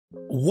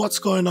What's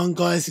going on,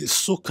 guys? It's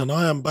Suk and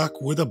I am back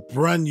with a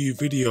brand new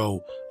video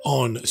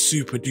on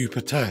Super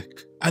Duper Tech.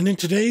 And in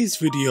today's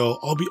video,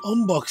 I'll be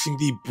unboxing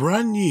the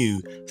brand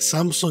new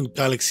Samsung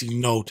Galaxy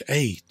Note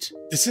 8.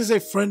 This is a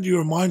friendly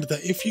reminder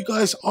that if you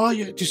guys are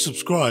yet to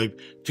subscribe,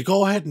 to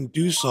go ahead and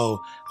do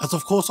so, as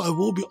of course I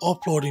will be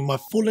uploading my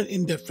full and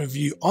in-depth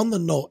review on the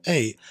Note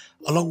 8,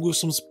 along with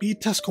some speed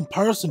test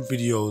comparison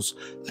videos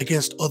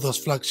against other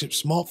flagship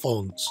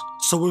smartphones.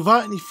 So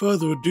without any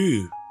further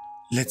ado,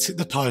 let's hit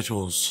the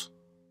titles.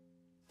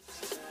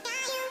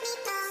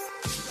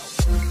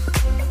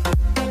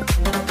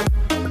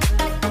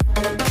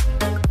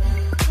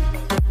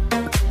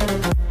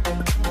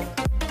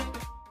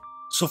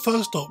 So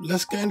first up,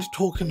 let's get into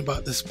talking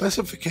about the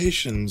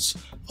specifications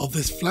of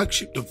this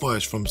flagship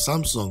device from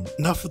Samsung.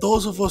 Now, for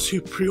those of us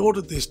who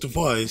pre-ordered this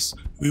device,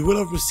 we will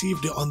have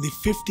received it on the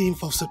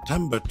 15th of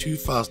September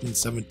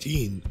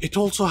 2017. It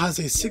also has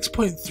a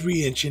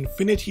 6.3-inch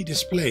Infinity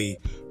display,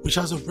 which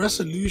has a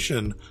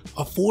resolution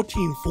of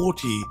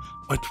 1440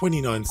 by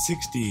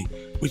 2960,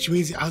 which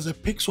means it has a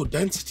pixel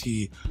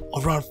density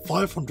of around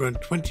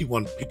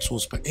 521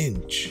 pixels per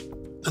inch.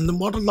 And the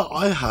model that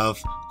I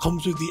have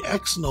comes with the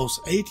Exynos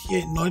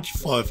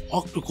 8895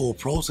 octa-core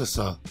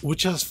processor,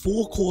 which has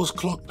 4 cores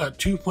clocked at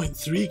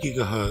 2.3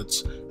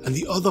 GHz and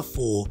the other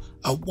 4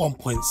 at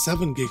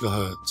 1.7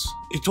 GHz.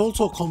 It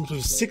also comes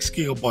with 6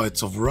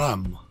 GB of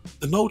RAM.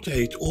 The Note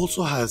 8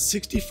 also has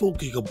 64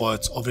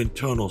 GB of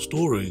internal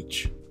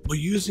storage. But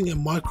using a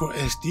micro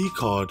SD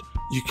card,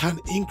 you can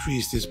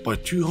increase this by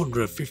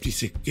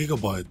 256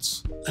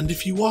 GB. And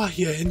if you are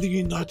here in the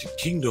United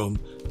Kingdom,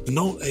 the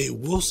Note 8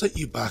 will set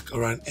you back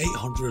around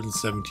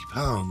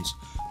 £870.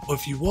 But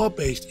if you are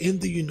based in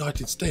the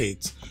United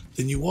States,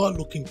 then you are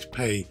looking to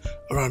pay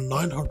around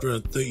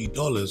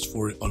 $930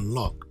 for it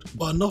unlocked.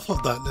 But enough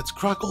of that, let's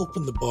crack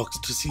open the box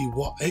to see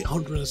what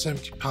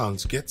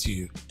 £870 gets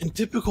you. In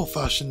typical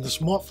fashion, the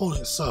smartphone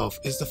itself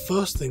is the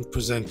first thing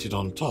presented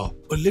on top.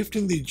 But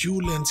lifting the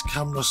dual lens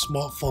camera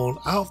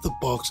smartphone out of the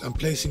box and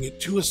placing it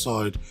to a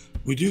side,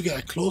 we do get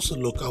a closer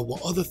look at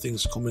what other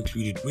things come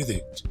included with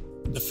it.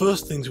 The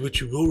first things which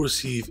you will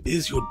receive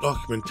is your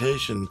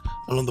documentation,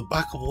 and on the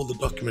back of all the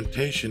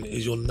documentation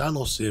is your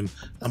nano SIM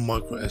and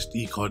micro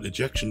SD card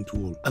ejection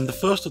tool. And the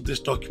first of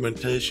this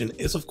documentation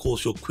is of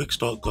course your quick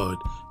start guide,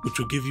 which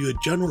will give you a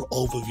general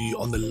overview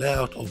on the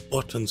layout of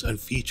buttons and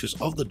features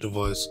of the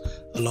device,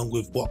 along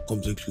with what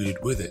comes included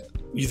with it.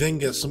 You then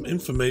get some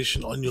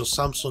information on your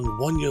Samsung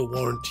 1-year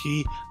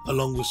warranty,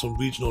 along with some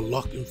regional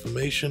lock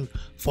information,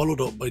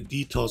 followed up by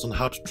details on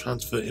how to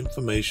transfer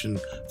information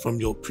from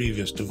your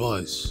previous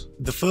device.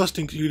 The first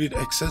included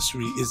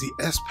accessory is the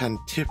S Pen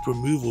tip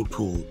removal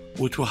tool,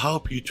 which will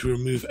help you to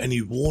remove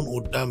any worn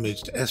or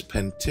damaged S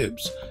Pen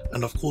tips,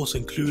 and of course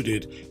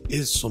included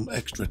is some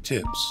extra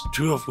tips,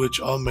 2 of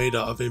which are made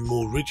out of a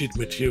more rigid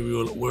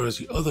material, whereas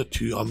the other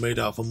 2 are made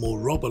out of a more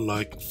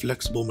rubber-like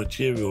flexible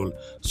material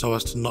so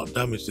as to not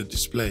damage the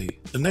display.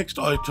 The next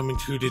item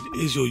included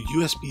is your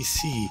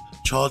USB-C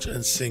charge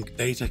and sync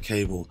data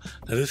cable.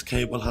 Now this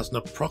cable has an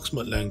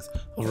approximate length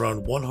of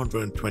around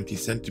 120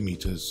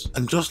 centimeters.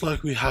 And just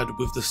like we had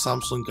with the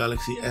Samsung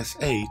Galaxy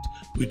S8,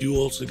 we do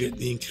also get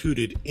the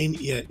included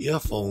in-ear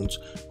earphones,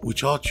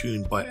 which are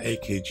tuned by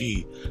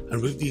AKG.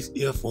 And with these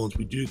earphones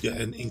we do get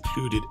an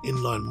included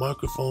inline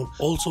microphone.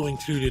 Also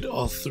included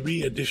are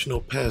 3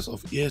 additional pairs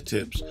of ear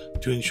tips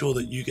to ensure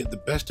that you get the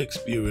best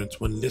experience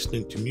when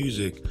listening to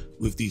music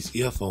with these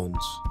earphones.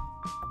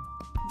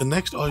 The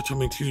next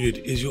item included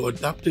is your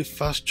adaptive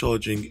fast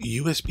charging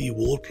USB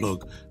wall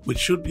plug, which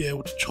should be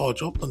able to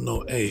charge up the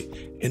Note 8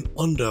 in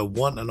under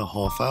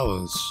 1.5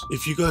 hours.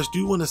 If you guys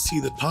do want to see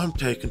the time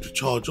taken to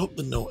charge up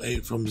the Note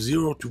 8 from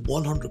 0 to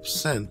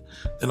 100%,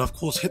 then of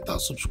course hit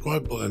that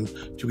subscribe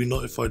button to be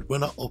notified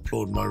when I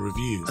upload my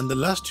review. And the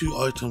last 2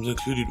 items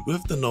included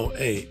with the Note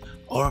 8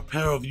 are a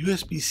pair of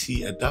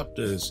USB-C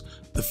adapters.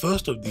 The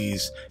first of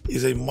these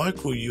is a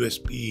micro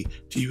USB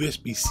to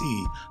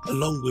USB-C,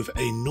 along with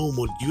a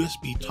normal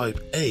USB Type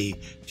A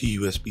to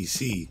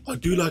USB-C. I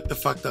do like the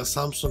fact that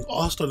Samsung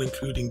are still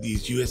including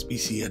these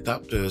USB-C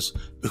adapters,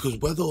 because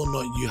whether or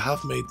not you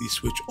have made the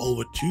switch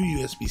over to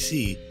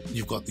USB-C,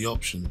 you've got the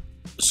option.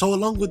 So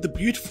along with the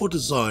beautiful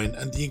design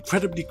and the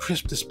incredibly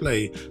crisp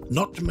display,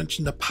 not to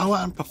mention the power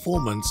and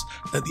performance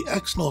that the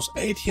Exynos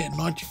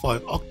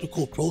 8895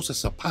 octa-core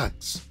processor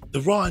packs,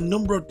 there are a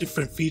number of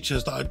different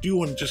features that I do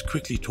want to just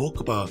quickly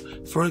talk about.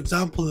 For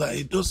example, that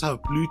it does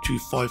have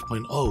Bluetooth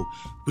 5.0,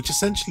 which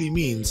essentially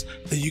means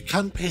that you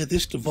can pair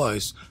this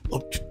device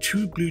up to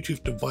 2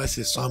 Bluetooth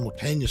devices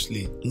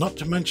simultaneously. Not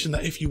to mention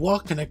that if you are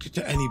connected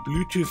to any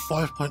Bluetooth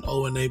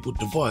 5.0 enabled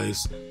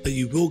device, that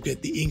you will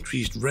get the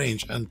increased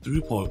range and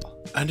throughput.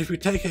 And if we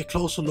take a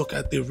closer look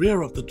at the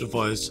rear of the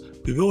device,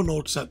 we will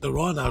notice that there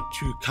are now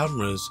 2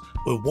 cameras,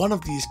 where one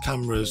of these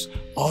cameras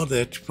are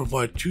there to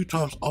provide 2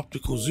 times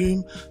optical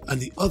zoom, and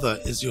the other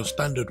is your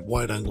standard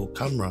wide-angle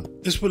camera.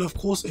 This will of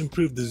course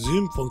improve the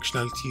zoom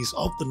functionalities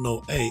of the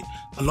Note 8,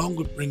 along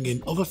with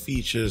bringing other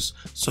features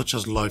such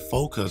as live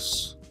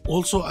focus.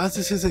 Also, as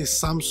this is a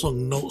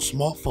Samsung Note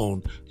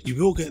smartphone, you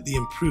will get the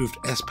improved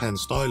S Pen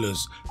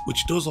stylus,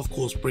 which does of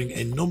course bring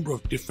a number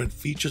of different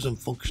features and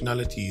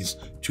functionalities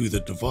to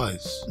the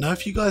device. Now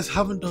if you guys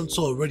haven't done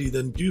so already,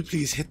 then do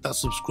please hit that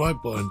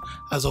subscribe button,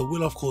 as I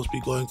will of course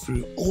be going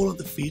through all of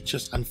the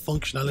features and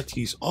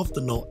functionalities of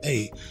the Note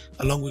 8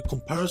 along with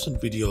comparison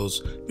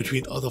videos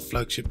between other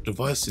flagship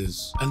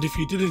devices. And if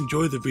you did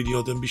enjoy the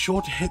video, then be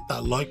sure to hit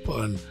that like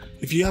button.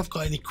 If you have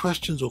got any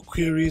questions or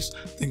queries,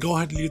 then go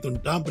ahead and leave them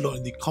down below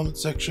in the comment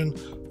section,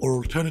 or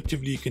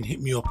alternatively you can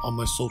hit me up on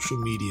my social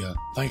media.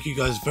 Thank you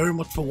guys very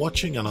much for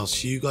watching, and I'll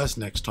see you guys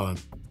next time.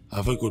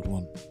 Have a good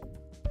one.